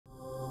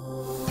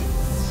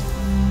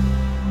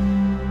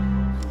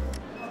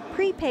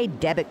prepaid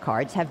debit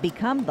cards have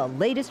become the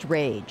latest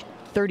rage.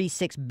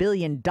 $36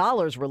 billion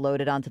were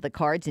loaded onto the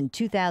cards in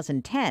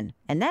 2010,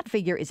 and that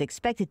figure is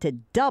expected to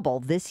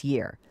double this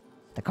year.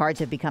 The cards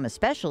have become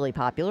especially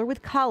popular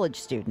with college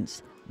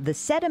students. The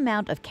set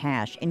amount of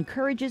cash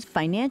encourages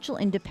financial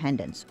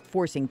independence,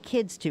 forcing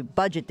kids to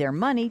budget their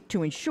money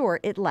to ensure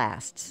it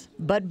lasts.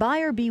 But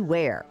buyer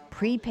beware.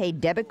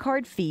 Prepaid debit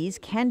card fees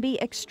can be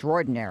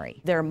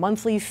extraordinary. There are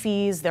monthly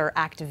fees, there are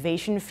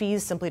activation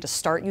fees simply to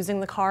start using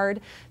the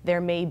card.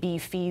 There may be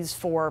fees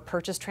for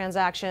purchase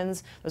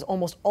transactions. There's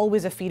almost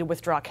always a fee to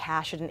withdraw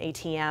cash at an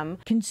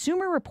ATM.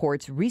 Consumer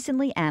Reports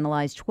recently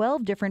analyzed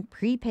 12 different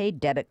prepaid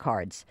debit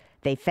cards.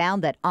 They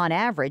found that, on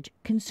average,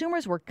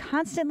 consumers were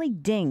constantly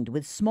dinged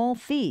with small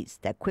fees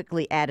that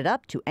quickly added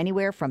up to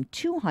anywhere from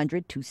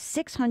 $200 to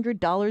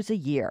 $600 a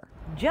year.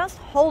 Just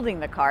holding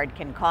the card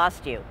can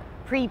cost you.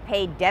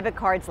 Prepaid debit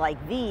cards like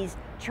these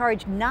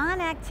charge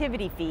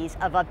non-activity fees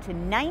of up to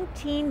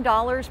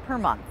 $19 per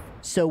month.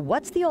 So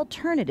what's the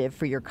alternative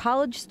for your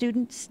college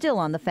student still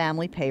on the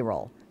family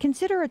payroll?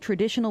 Consider a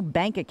traditional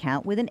bank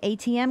account with an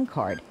ATM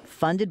card,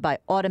 funded by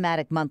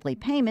automatic monthly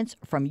payments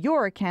from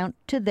your account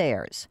to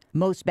theirs.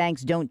 Most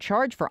banks don't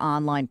charge for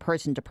online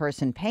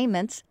person-to-person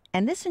payments,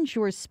 and this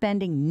ensures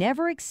spending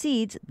never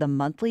exceeds the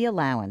monthly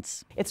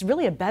allowance. It's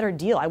really a better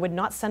deal. I would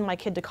not send my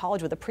kid to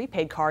college with a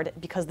prepaid card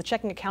because the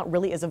checking account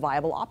really is a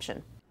viable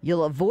option.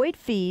 You'll avoid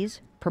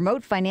fees,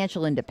 promote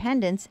financial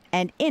independence,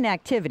 and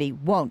inactivity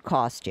won't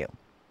cost you.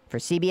 For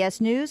CBS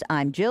News,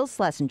 I'm Jill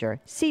Schlesinger,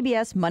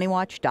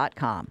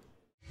 CBSMoneyWatch.com.